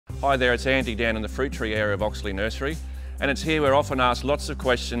Hi there, it's Andy down in the fruit tree area of Oxley Nursery, and it's here we're often asked lots of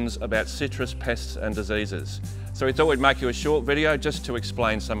questions about citrus pests and diseases. So we thought we'd make you a short video just to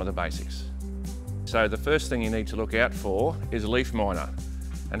explain some of the basics. So the first thing you need to look out for is leaf miner.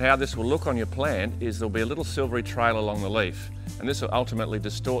 And how this will look on your plant is there'll be a little silvery trail along the leaf, and this will ultimately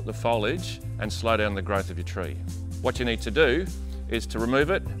distort the foliage and slow down the growth of your tree. What you need to do is to remove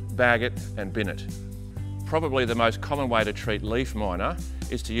it, bag it and bin it. Probably the most common way to treat leaf miner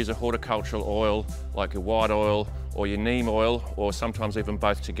is to use a horticultural oil like your white oil or your neem oil, or sometimes even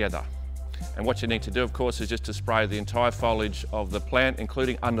both together. And what you need to do, of course, is just to spray the entire foliage of the plant,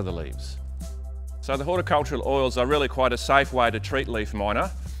 including under the leaves. So the horticultural oils are really quite a safe way to treat leaf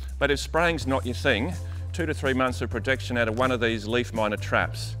miner, but if spraying's not your thing, 2 to 3 months of protection out of one of these leaf miner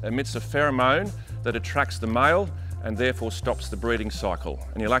traps emits a pheromone that attracts the male and therefore stops the breeding cycle,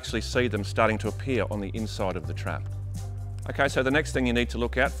 and you'll actually see them starting to appear on the inside of the trap. Okay, so the next thing you need to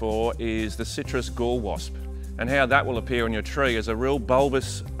look out for is the citrus gall wasp, and how that will appear on your tree is a real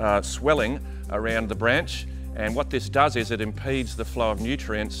bulbous swelling around the branch, and what this does is it impedes the flow of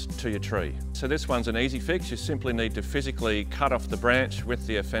nutrients to your tree. So this one's an easy fix. You simply need to physically cut off the branch with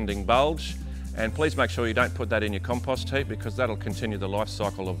the offending bulge, and please make sure you don't put that in your compost heap because that'll continue the life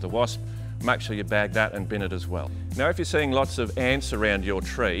cycle of the wasp. Make sure you bag that and bin it as well. Now, if you're seeing lots of ants around your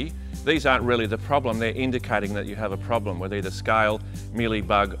tree, these aren't really the problem. They're indicating that you have a problem with either scale,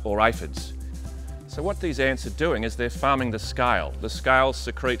 mealybug or aphids. So what these ants are doing is they're farming the scale. The scale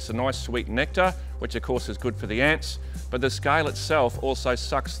secretes a nice sweet nectar, which of course is good for the ants, but the scale itself also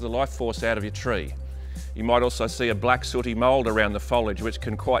sucks the life force out of your tree. You might also see a black sooty mould around the foliage, which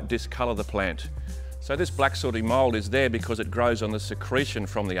can quite discolour the plant. So this black sooty mould is there because it grows on the secretion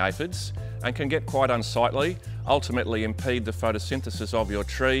from the aphids and can get quite unsightly, ultimately impede the photosynthesis of your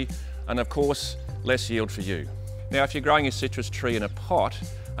tree, and of course, less yield for you. Now, if you're growing your citrus tree in a pot,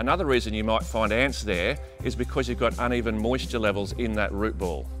 another reason you might find ants there is because you've got uneven moisture levels in that root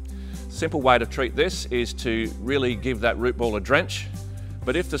ball. Simple way to treat this is to really give that root ball a drench,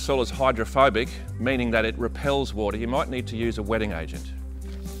 but if the soil is hydrophobic, meaning that it repels water, you might need to use a wetting agent.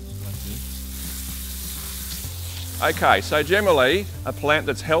 Okay, so generally, a plant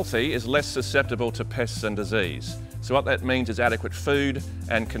that's healthy is less susceptible to pests and disease. So what that means is adequate food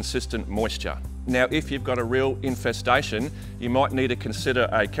and consistent moisture. Now, if you've got a real infestation, you might need to consider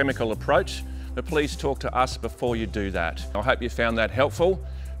a chemical approach, but please talk to us before you do that. I hope you found that helpful.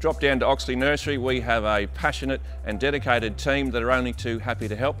 Drop down to Oxley Nursery. We have a passionate and dedicated team that are only too happy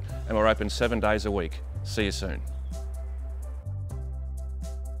to help, and we're open 7 days a week. See you soon.